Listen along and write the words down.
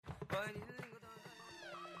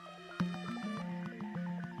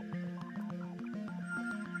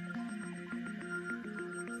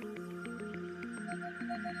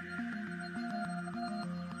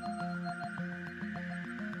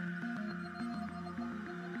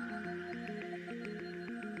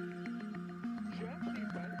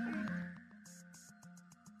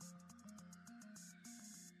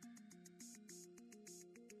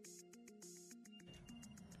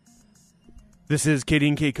This is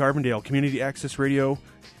KD&K Carbondale, Community Access Radio,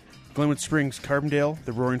 Glenwood Springs, Carbondale,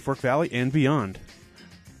 the Roaring Fork Valley, and beyond.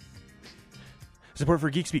 Support for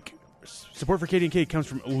KD&K comes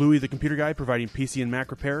from Louie the Computer Guy, providing PC and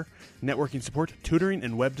Mac repair, networking support, tutoring,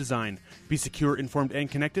 and web design. Be secure, informed, and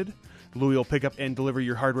connected. Louie will pick up and deliver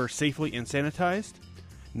your hardware safely and sanitized.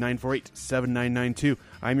 948-7992.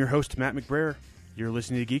 I'm your host, Matt McBrayer. You're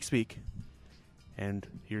listening to Geek Speak. And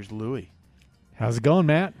here's Louie. How's it going,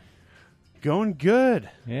 Matt? Going good.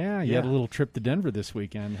 Yeah, you had a little trip to Denver this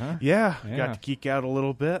weekend, huh? Yeah, got to geek out a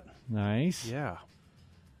little bit. Nice. Yeah.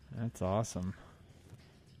 That's awesome.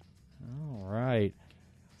 All right.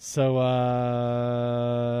 So,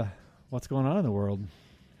 what's going on in the world?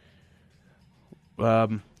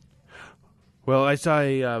 Well, I saw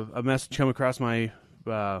a message come across my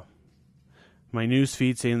my news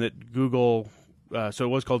feed saying that Google, so it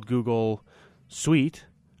was called Google Suite.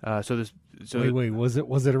 Wait, was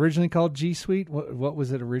it originally called G Suite? What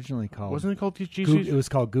was it originally called? Wasn't it called G Suite? It was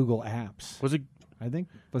called Google Apps. Was it? I think,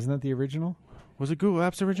 wasn't that the original? Was it Google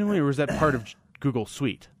Apps originally, or was that part of Google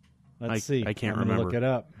Suite? Let's see. I can't I'm remember. Look it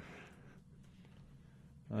up.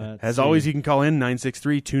 As always, you can call in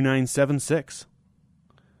 963-2976.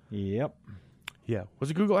 Yep. Yeah. Was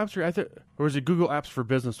it Google Apps or was it Google Apps for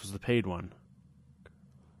Business was the paid one?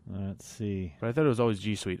 Let's see. But I thought it was always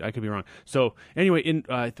G Suite. I could be wrong. So anyway,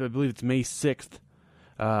 I believe it's May 6th.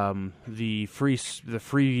 The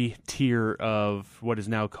free tier of what is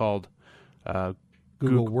now called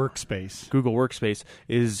Google Workspace. Google Workspace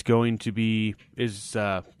is going to be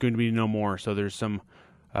no more. So there's a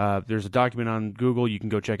document on Google. You can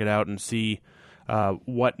go check it out and see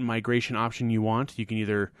what migration option you want. You can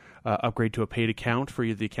either upgrade to a paid account for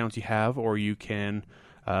the accounts you have, or you can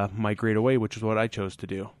migrate away, which is what I chose to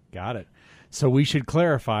do. Got it. So we should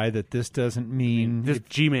clarify that this doesn't mean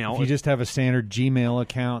Gmail. If you just have a standard Gmail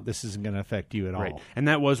account, this isn't going to affect you at right. all. And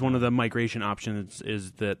that was one of the migration options,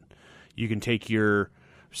 is that you can take your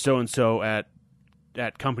so-and-so at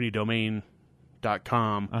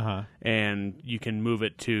companydomain.com and you can move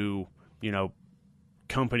it to,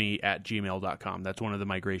 company@gmail.com. That's one of the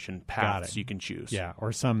migration paths you can choose. Yeah,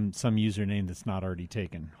 or some username that's not already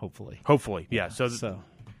taken, hopefully. Hopefully, yeah. So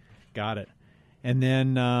got it. And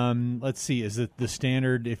then let's see, is it the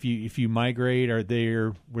standard if you migrate, were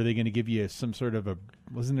they going to give you some sort of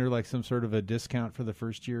wasn't there like some sort of a discount for the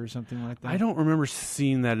first year or something like that? I don't remember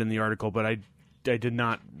seeing that in the article, but I did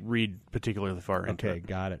not read particularly far into it. Okay,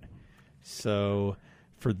 got it. So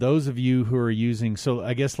for those of you who are using, so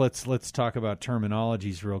I guess let's talk about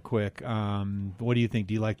terminologies real quick. What do you think?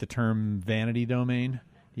 Do you like the term vanity domain?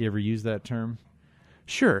 You ever use that term?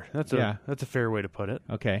 Sure, that's a fair way to put it.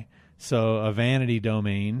 Okay, so a vanity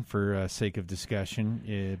domain, for sake of discussion,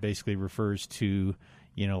 it basically refers to,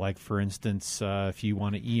 like for instance, if you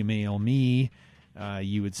want to email me,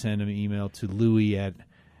 you would send an email to Louie at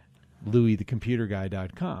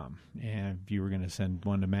louiethecomputerguy.com. And if you were going to send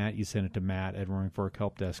one to Matt, you send it to Matt at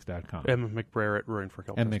roaringforkhelpdesk.com. M. McBrayer at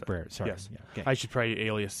roaringforkhelpdesk. M. McBrayer, sorry. Yes. Yeah, okay. I should probably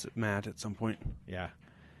alias Matt at some point. Yeah.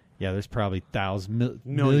 Yeah, there's probably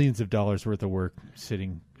millions of dollars worth of work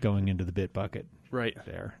going into the bit bucket. Right.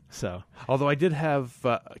 There. So, although I did have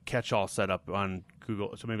a catch-all set up on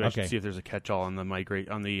Google, so maybe I should see if there's a catch-all on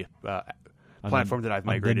the platform that I've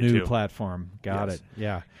migrated to. The new platform. Got it.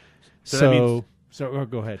 Yeah. So that means,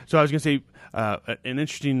 go ahead. So I was going to say, an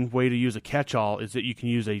interesting way to use a catch-all is that you can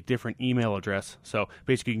use a different email address. So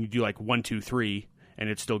basically, you can do like 123, and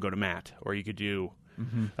it'd still go to Matt, or you could do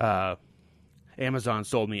Amazon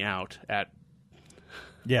sold me out at.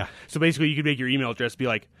 Yeah. So basically, you could make your email address be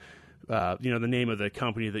like, the name of the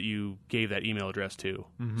company that you gave that email address to,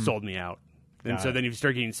 sold me out. And so then if you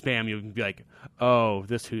start getting spam, you'll be like, oh,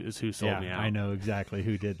 this is who sold me out. I know exactly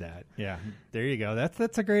who did that. Yeah. There you go.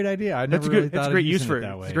 That's a great idea. I that's never really thought a great of use using for it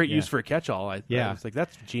that way. It's a great use for a catch-all. It's like,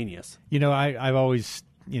 that's genius. I've always,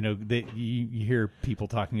 you hear people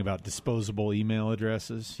talking about disposable email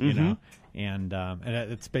addresses, and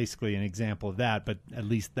it's basically an example of that, but at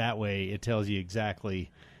least that way it tells you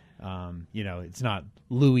exactly, it's not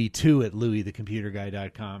Louie2 at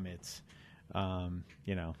louiethecomputerguy.com. It's,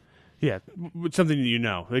 Yeah, something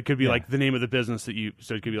that It could be like the name of the business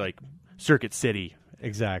so it could be like Circuit City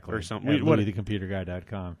exactly. Or something. At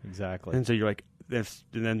LouisTheComputerGuy.com. Exactly. And so you're like, and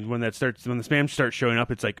then when the spam starts showing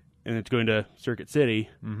up, it's like, and it's going to Circuit City,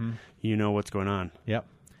 you know what's going on. Yep.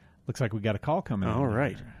 Looks like we got a call coming in. All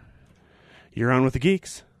right. You're on with the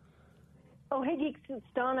Geeks. Oh, hey, Geeks. It's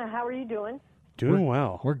Donna. How are you doing? Doing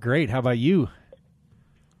well. We're great. How about you?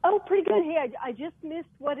 Oh, pretty good. Hey, I just missed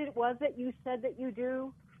what it was that you said that you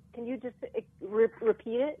do. Can you just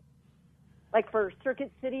repeat it? Like for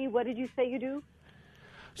Circuit City, what did you say you do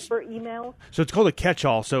for email? So it's called a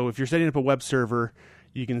catch-all. So if you're setting up a web server,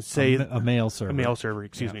 you can say a mail server. A mail server,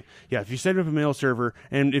 excuse me. Yeah, if you set up a mail server,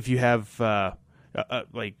 and if you have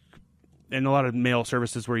like, and a lot of mail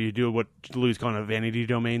services where you do what Louis is calling a vanity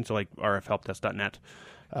domain, so like rfhelpdesk.net.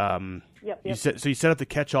 Yep. You set up the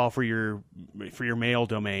catch-all for your mail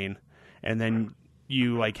domain, and then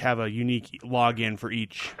you like have a unique login for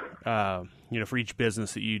each for each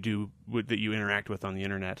business that you do that you interact with on the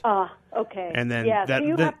internet. Okay. And then have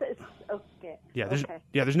to. Okay.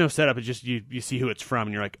 There's no setup. It's just you see who it's from,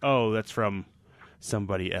 and you're like, oh, that's from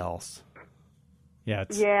somebody else.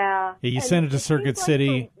 Yeah. You send it to Circuit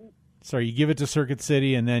City. Sorry, you give it to Circuit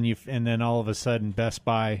City, and then all of a sudden Best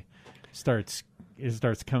Buy starts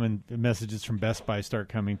coming. Messages from Best Buy start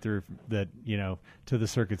coming through that to the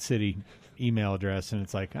Circuit City email address, and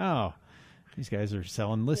it's like, oh, these guys are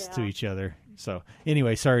selling lists to each other. So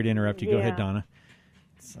anyway, sorry to interrupt you. Go ahead, Donna.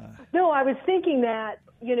 No, I was thinking that,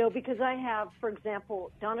 because I have, for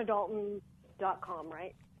example, DonnaDalton.com,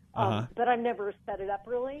 right? But I've never set it up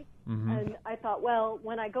really. And I thought, well,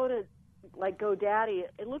 when I go to like GoDaddy,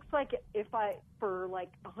 it looks like for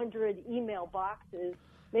like 100 mailboxes,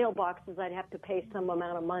 I'd have to pay some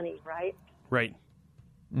amount of money, right? Right.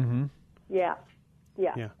 Mm-hmm. Yeah.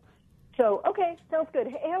 So, okay, sounds good.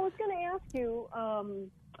 Hey, I was going to ask you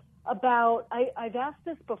about, I've asked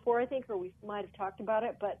this before, I think, or we might have talked about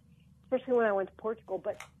it, but especially when I went to Portugal,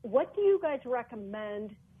 but what do you guys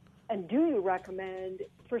recommend, and do you recommend,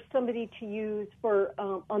 for somebody to use for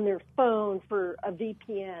on their phone for a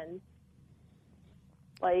VPN?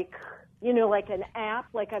 Like, like an app,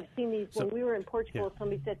 like I've seen these, when we were in Portugal,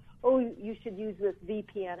 somebody said, oh, you should use this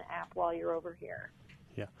VPN app while you're over here.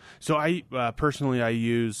 Yeah. So I personally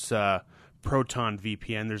use Proton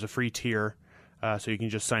VPN. There's a free tier, so you can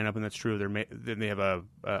just sign up, and that's true. Then they have a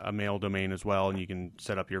mail domain as well, and you can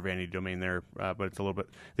set up your vanity domain there. But it's a little bit.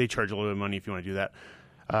 They charge a little bit of money if you want to do that.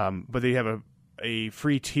 But they have a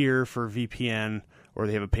free tier for VPN, or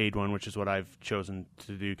they have a paid one, which is what I've chosen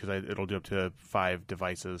to do because it'll do up to 5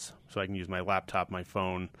 devices. So I can use my laptop, my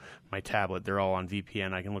phone, my tablet. They're all on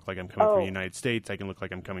VPN. I can look like I'm coming from the United States. I can look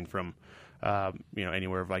like I'm coming from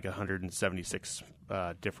anywhere of like 176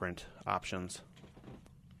 different options.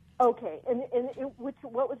 Okay, and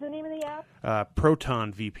what was the name of the app?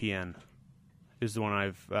 Proton VPN is the one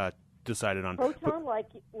I've decided on. Proton, like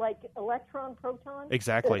electron proton.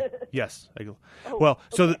 Exactly. Yes.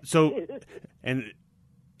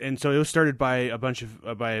 And so it was started by a bunch of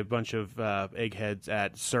eggheads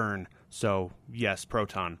at CERN. So yes,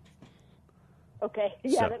 Proton. Okay.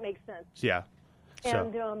 Yeah, that makes sense. Yeah.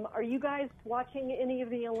 And are you guys watching any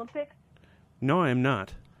of the Olympics? No, I am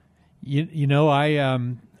not.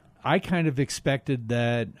 I kind of expected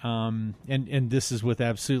that, and this is with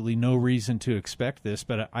absolutely no reason to expect this,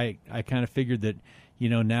 but I kind of figured that,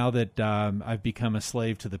 now that I've become a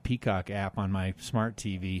slave to the Peacock app on my smart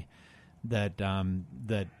TV, that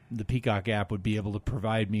the Peacock app would be able to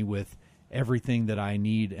provide me with everything that I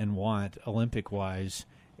need and want Olympic-wise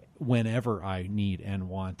whenever I need and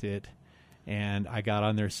want it. And I got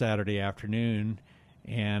on there Saturday afternoon,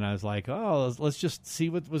 and I was like, oh, let's just see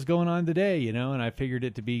what was going on today, and I figured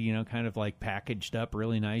it to be, kind of like packaged up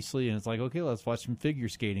really nicely. And it's like, okay, let's watch some figure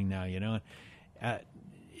skating now,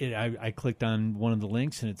 I clicked on one of the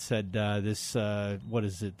links, and it said, this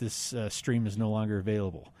stream is no longer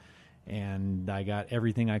available. And I got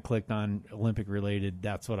everything I clicked on Olympic related.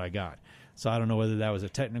 That's what I got. So I don't know whether that was a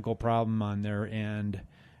technical problem on their end,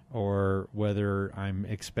 or whether I'm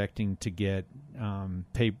expecting to get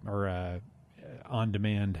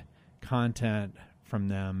on-demand content from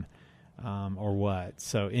them, or what.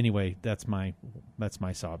 So anyway, that's my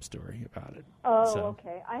sob story about it. Oh, so,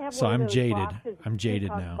 okay. I have. So one I'm of those jaded. boxes, I'm jaded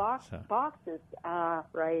now. Boxes.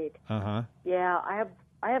 Right. Yeah, I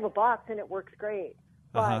have a box, and it works great.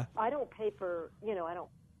 But I don't pay for. I don't.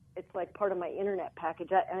 It's like part of my internet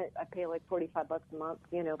package. I pay like $45 a month,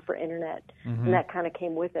 for internet, and that kind of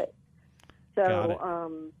came with it.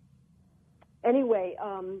 So, anyway,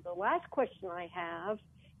 the last question I have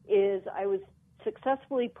is I was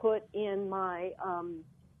successfully put in my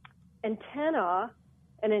antenna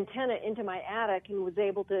an antenna into my attic and was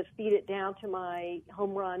able to feed it down to my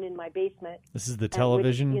home run in my basement. This is the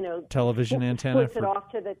television, television antenna. Puts it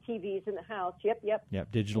off to the TVs in the house. Yep.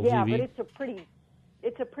 Digital TV. TV. Yeah, but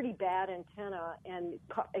it's a pretty bad antenna, and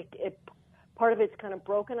part of it's kind of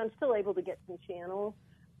broken. I'm still able to get some channels,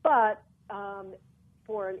 but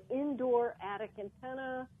for an indoor attic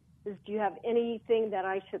antenna, do you have anything that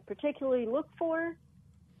I should particularly look for?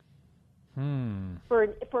 For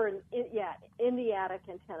in the attic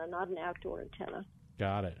antenna, not an outdoor antenna.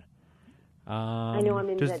 Got it. I know I'm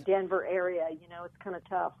in the Denver area. It's kind of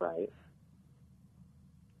tough, right?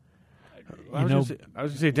 I was going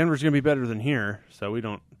to say Denver's going to be better than here, so we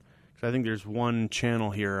don't. Cause I think there's one channel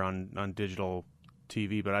here on digital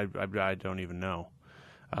TV, but I don't even know.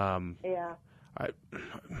 Yeah.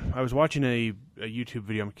 I was watching a YouTube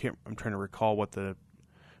video. I'm trying to recall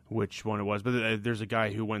which one it was, but there's a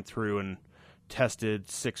guy who went through and tested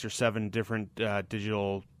 6 or 7 different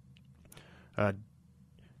digital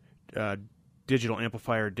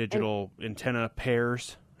amplifier, antenna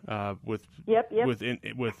pairs with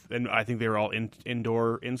and I think they were all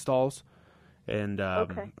indoor installs, and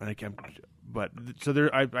okay. I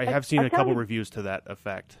have seen a couple reviews to that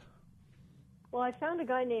effect. Well, I found a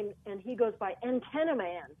guy and he goes by Antenna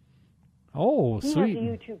Man. Oh, he sweet. He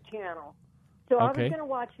has a YouTube channel. So I was going to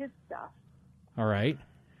watch his stuff. All right.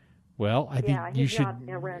 Well, I think you should. I'm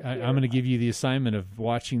going to give you the assignment of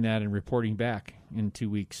watching that and reporting back in 2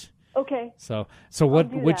 weeks. Okay. So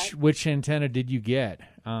which antenna did you get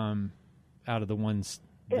out of the ones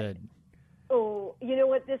that? Oh, you know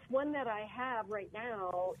what? This one that I have right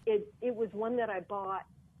now, it was one that I bought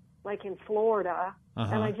like in Florida,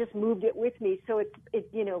 and I just moved it with me. So it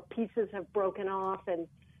pieces have broken off, and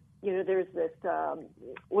there's this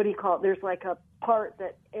what do you call it? There's like a part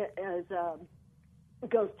that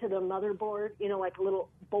goes to the motherboard, like a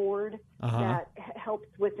little board that helps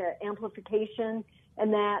with the amplification,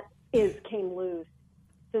 and that came loose.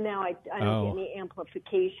 So now I don't get any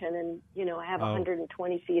amplification, and I have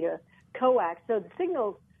 120 feet of coax, so the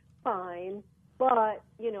signal's fine, but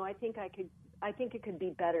I think it could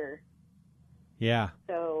be better. Yeah.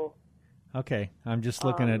 So. Okay, I'm just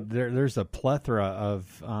looking at there's a plethora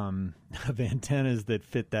of antennas that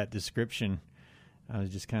fit that description. I was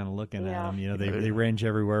just kind of looking at them. They range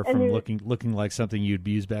everywhere from looking like something you'd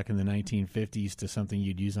use back in the 1950s to something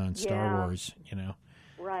you'd use on Star Wars.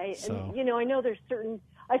 Right. So. And I know there's certain.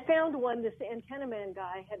 I found one. This Antenna Man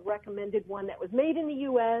guy had recommended one that was made in the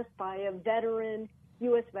U.S. by a U.S.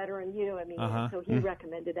 veteran. You know what I mean? So he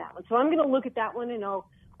recommended that one. So I'm going to look at that one, and I'll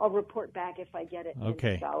report back if I get it and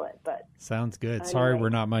install it. But sounds good. Anyway. Sorry, we're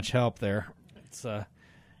not much help there. It's no,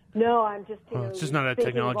 I'm just it's just not a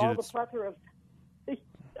technology that's the plethora of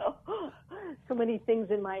so many things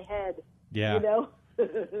in my head. Yeah. Well,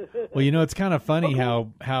 it's kind of funny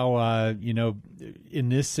how in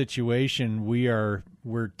this situation we're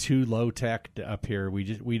too low tech up here.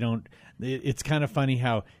 We don't. It's kind of funny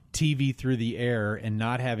how TV through the air and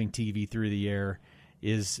not having TV through the air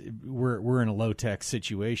is we're in a low tech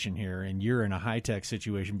situation here, and you're in a high tech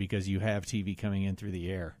situation because you have TV coming in through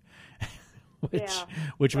the air,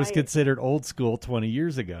 which was considered old school 20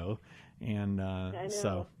 years ago, and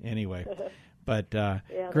so anyway. But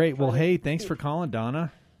great. Well, hey, thanks for calling,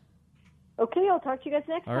 Donna. Okay, I'll talk to you guys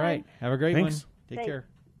next time. All right, have a great one. Take care.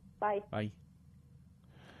 Bye. Bye.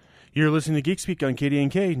 You're listening to Geek Speak on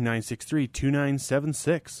KDNK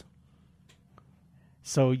 963-2976.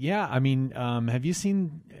 So, yeah, I mean, have you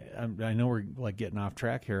seen, I know we're like getting off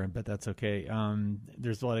track here, but that's okay.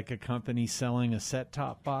 There's like a company selling a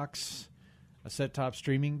set-top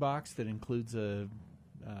streaming box that includes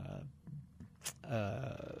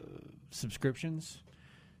subscriptions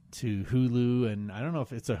to Hulu, and I don't know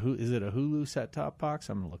if is it a Hulu set-top box?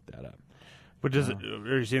 I'm going to look that up. But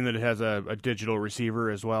are you saying that it has a digital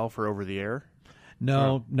receiver as well for over the air?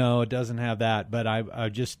 No, it doesn't have that. But I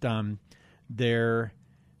just they're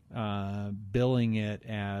billing it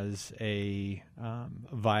as a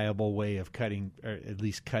viable way of cutting, or at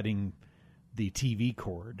least cutting the TV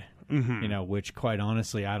cord. Mm-hmm. Which quite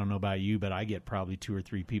honestly, I don't know about you, but I get probably 2 or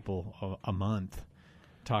 3 people a month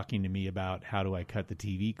talking to me about how do I cut the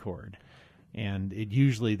TV cord. And it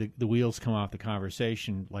usually the wheels come off the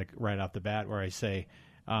conversation like right off the bat where I say,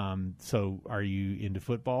 so are you into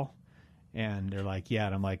football? And they're like, yeah.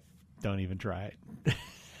 And I'm like, don't even try it.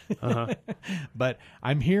 But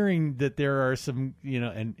I'm hearing that there are some,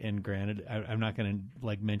 and granted, I'm not going to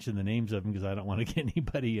like mention the names of them because I don't want to get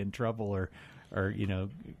anybody in trouble or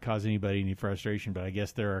cause anybody any frustration. But I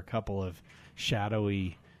guess there are a couple of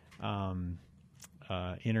shadowy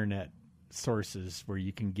internet sources where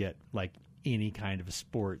you can get like any kind of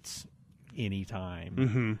sports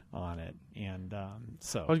anytime on it. And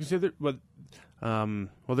so I was gonna say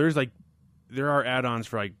there's there are add-ons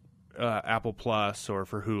for like Apple Plus or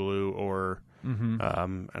for Hulu or and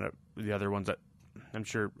the other ones that I'm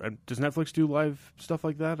sure. Does Netflix do live stuff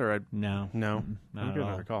like that or no, not at good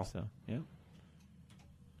all. to recall. So yeah,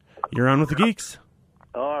 you're on with the geeks.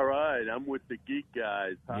 All right, I'm with the geek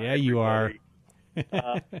guys. Hi, yeah, you are.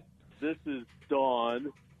 This is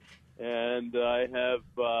Dawn, and I have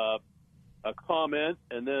a comment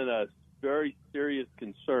and then a very serious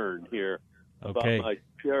concern here about my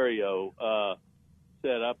stereo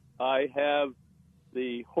setup. I have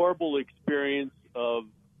the horrible experience of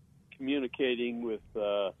communicating with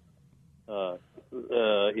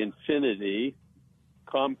Infinity,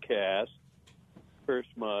 Comcast. Curse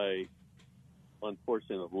my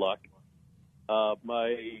unfortunate luck.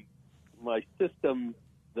 My system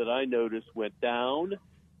that I noticed went down,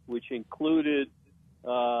 which included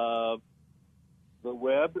the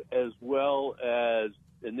web as well as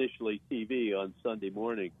initially TV on Sunday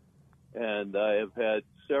morning. And I have had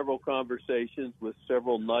several conversations with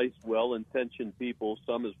several nice, well-intentioned people,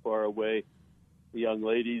 some as far away, young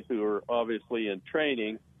ladies who are obviously in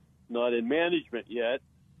training, not in management yet,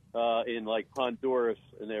 in like Honduras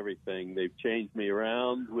and everything. They've changed me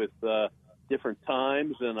around with different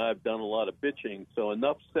times, and I've done a lot of bitching. So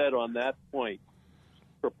enough said on that point.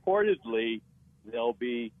 Purportedly, they'll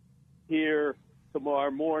be here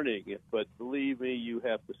tomorrow morning, but believe me, you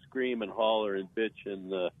have to scream and holler and bitch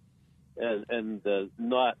and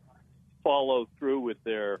not follow through with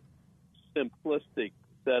their simplistic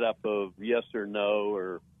setup of yes or no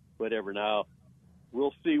or whatever. Now,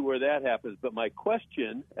 we'll see where that happens. But my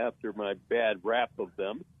question, after my bad rap of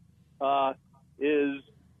them, is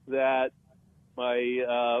that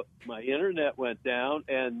my internet went down,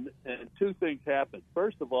 and two things happened.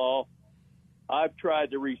 First of all, I've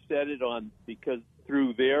tried to reset it because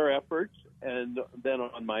through their efforts, and then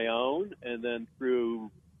on my own, and then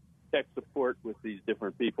through tech support with these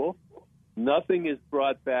different people. Nothing has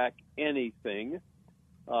brought back anything,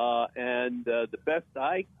 and the best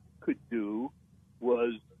I could do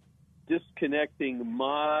was disconnecting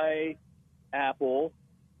my Apple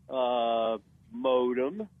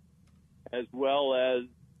modem, as well as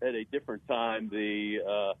at a different time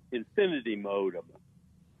the Infinity modem.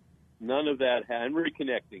 None of that, and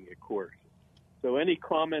reconnecting, of course. So any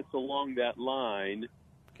comments along that line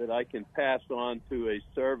that I can pass on to a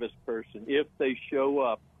service person if they show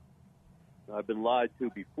up, I've been lied to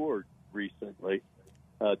before recently,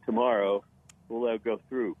 tomorrow, will go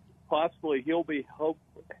through. Possibly he'll be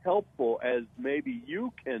helpful, as maybe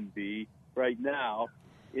you can be right now,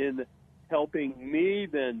 in helping me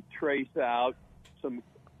then trace out some,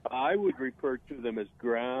 I would refer to them as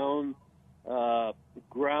ground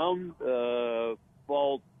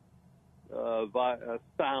fault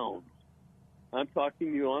sounds. I'm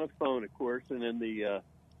talking to you on a phone, of course, and in the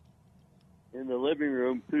living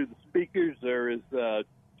room through the speakers there is a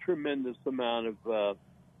tremendous amount of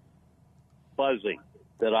buzzing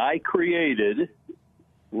that I created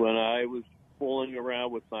when I was fooling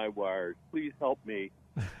around with my wires. Please help me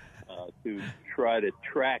to try to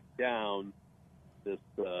track down this,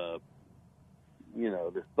 this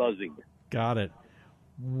buzzing. Got it.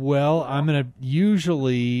 Well, I'm going to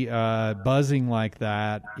usually buzzing like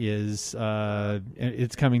that is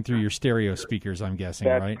it's coming through your stereo speakers, I'm guessing,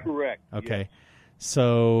 right? That's correct. Okay. Yes.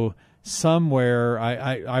 So somewhere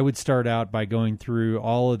I would start out by going through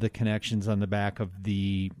all of the connections on the back of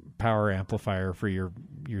the power amplifier for your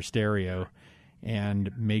stereo and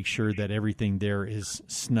make sure that everything there is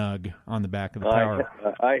snug on the back of the power.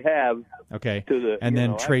 I have. Okay. And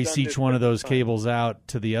then trace each one of those cables out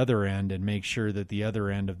to the other end and make sure that the other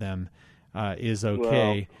end of them is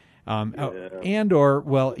okay. I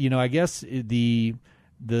guess the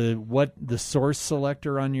source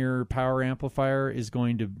selector on your power amplifier is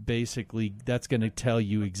going to that's going to tell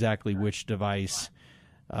you exactly which device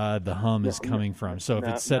the hum is coming from. So if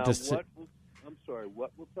it's set to...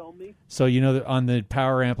 What will tell me? So, on the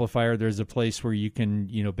power amplifier, there's a place where you can,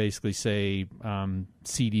 basically say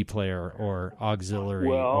CD player or auxiliary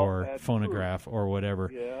or phonograph or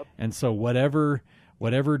whatever. Yep. And so whatever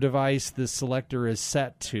device the selector is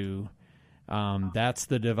set to, that's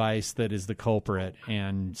the device that is the culprit.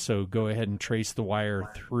 And so go ahead and trace the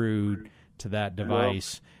wire through to that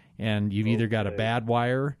device. And you've either got a bad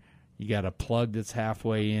wire, you got a plug that's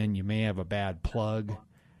halfway in, you may have a bad plug.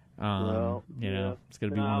 It's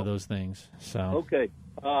going to be one of those things. So okay,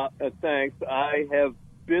 thanks. I have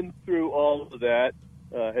been through all of that,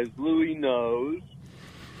 as Louis knows.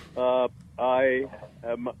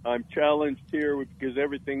 I'm challenged here because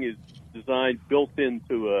everything is built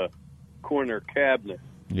into corner cabinet.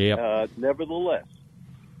 Yep. Nevertheless,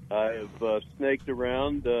 I've snaked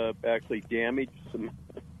around, actually damaged some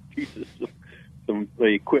pieces of some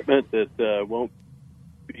equipment that won't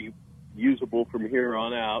be usable from here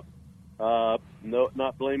on out. No,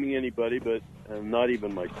 not blaming anybody, but not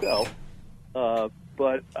even myself.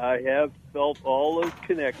 But I have felt all those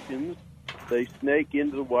connections. They snake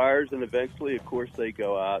into the wires, and eventually, of course, they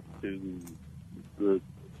go out to the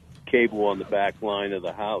cable on the back line of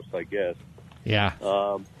the house, I guess. Yeah.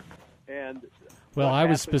 And well, I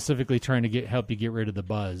was specifically trying to help you get rid of the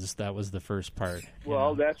buzz. That was the first part.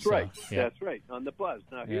 Well, that's right. Yeah. That's right, on the buzz.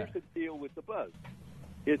 Now, here's the deal with the buzz.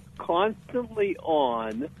 It's constantly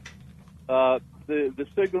on the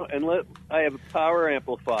signal, and I have a power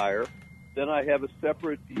amplifier. Then I have a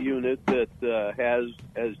separate unit that has,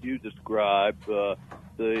 as you described,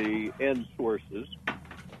 the end sources,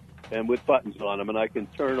 and with buttons on them, and I can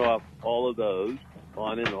turn off all of those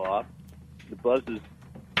on and off. The buzz is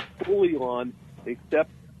fully on,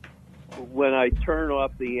 except when I turn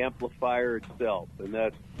off the amplifier itself, and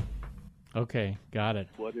that's okay. Got it.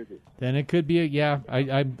 what it is. Then it could be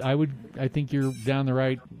I think you're down the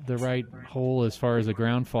right hole as far as a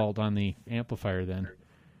ground fault on the amplifier. Then.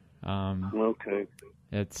 Okay.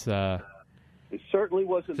 It's It certainly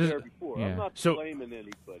wasn't there before. Yeah. I'm not blaming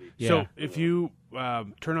anybody. Yeah. So if you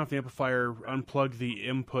turn off the amplifier, unplug the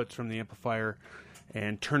inputs from the amplifier,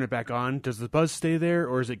 and turn it back on, does the buzz stay there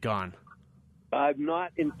or is it gone? I've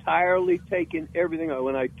not entirely taken everything out.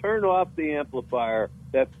 When I turn off the amplifier,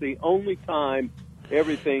 that's the only time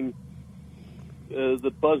everything,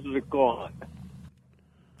 the buzzes are gone.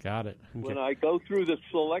 got it. Okay. When I go through the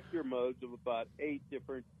selector modes of about 8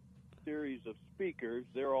 different series of speakers,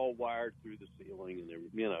 they're all wired through the ceiling and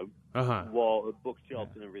wall,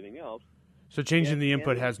 bookshelves, and everything else. So changing the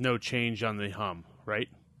input has no change on the hum, right?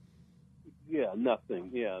 Yeah, nothing.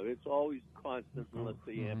 Yeah, it's always constant unless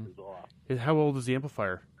the amp is off. How old is the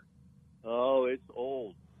amplifier? Oh, it's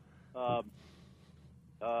old. I've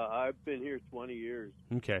been here 20 years.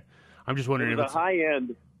 Okay, I'm just wondering It if was it's a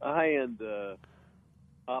high-end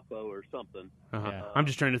Oppo or something. I'm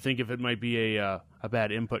just trying to think if it might be a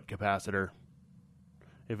bad input capacitor,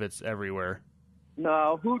 if it's everywhere.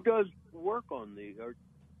 Now, who does work on these? Or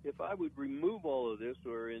if I would remove all of this,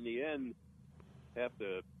 or in the end have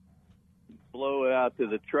to blow it out to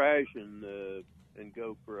the trash and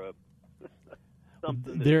go for a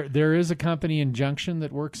something. There is a company in Junction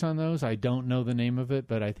that works on those. I don't know the name of it,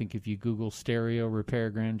 but I think if you Google stereo repair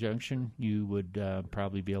Grand Junction, you would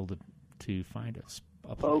probably be able to find a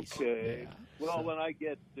place. Okay. Yeah. Well, when I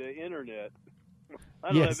get internet,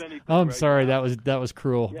 I don't have anything. I'm right sorry, now. that was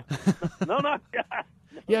cruel. Yeah. No.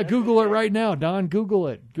 Yeah, Google it right now, Don. Google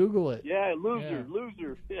it. Yeah,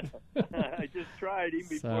 loser. Yeah. I just tried even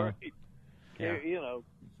before.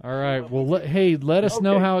 All right. Well, let us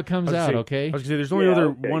know how it comes out. Okay. I was gonna say there's only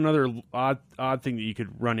one other odd thing that you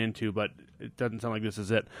could run into, but it doesn't sound like this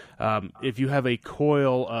is it. If you have a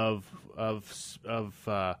coil of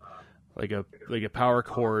like a power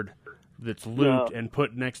cord that's looped and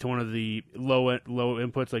put next to one of the low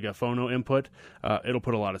inputs, like a phono input, it'll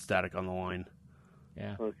put a lot of static on the line.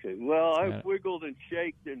 Yeah. Okay. Well, I've wiggled and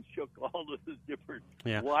shaked and shook all of the different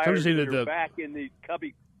wires so that are back in these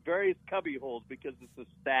various cubby holes because it's a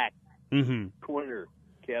stacked corner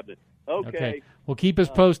cabinet. Okay. Well, keep us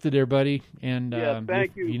posted there, buddy. And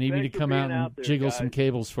thank if you. you need me to come out and there, jiggle guys. some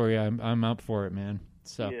cables for you, I'm up for it, man.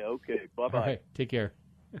 So. Yeah. Okay. Bye-bye. All right. Take care.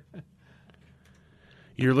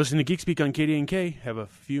 You're listening to Geek Speak on KDNK. Have a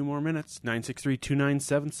few more minutes.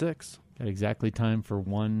 963-2976. Got exactly time for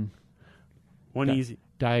one easy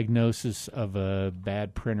diagnosis of a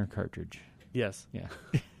bad printer cartridge. Yes. Yeah.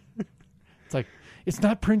 It's like, it's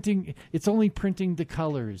not printing. It's only printing the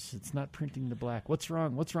colors. It's not printing the black. What's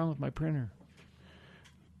wrong? What's wrong with my printer?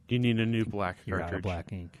 You need a new black You're cartridge. out of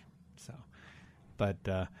black ink. So, but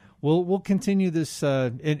we'll continue this.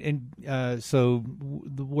 So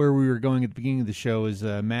where we were going at the beginning of the show is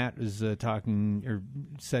Matt is talking or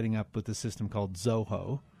setting up with a system called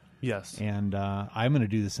Zoho. Yes. And I'm going to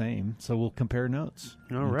do the same. So we'll compare notes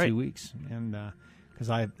in 2 weeks, and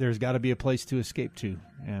because there's got to be a place to escape to,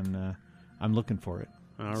 and I'm looking for it.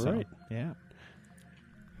 All right. Yeah.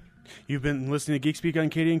 You've been listening to Geek Speak on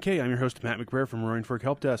KDNK. I'm your host, Matt McBrayer from Roaring Fork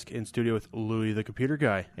Help Desk, in studio with Louie the Computer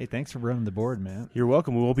Guy. Hey, thanks for running the board, Matt. You're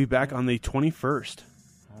welcome. We will be back on the 21st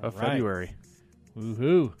of February.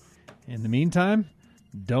 Woohoo. In the meantime,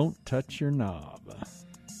 don't touch your knob.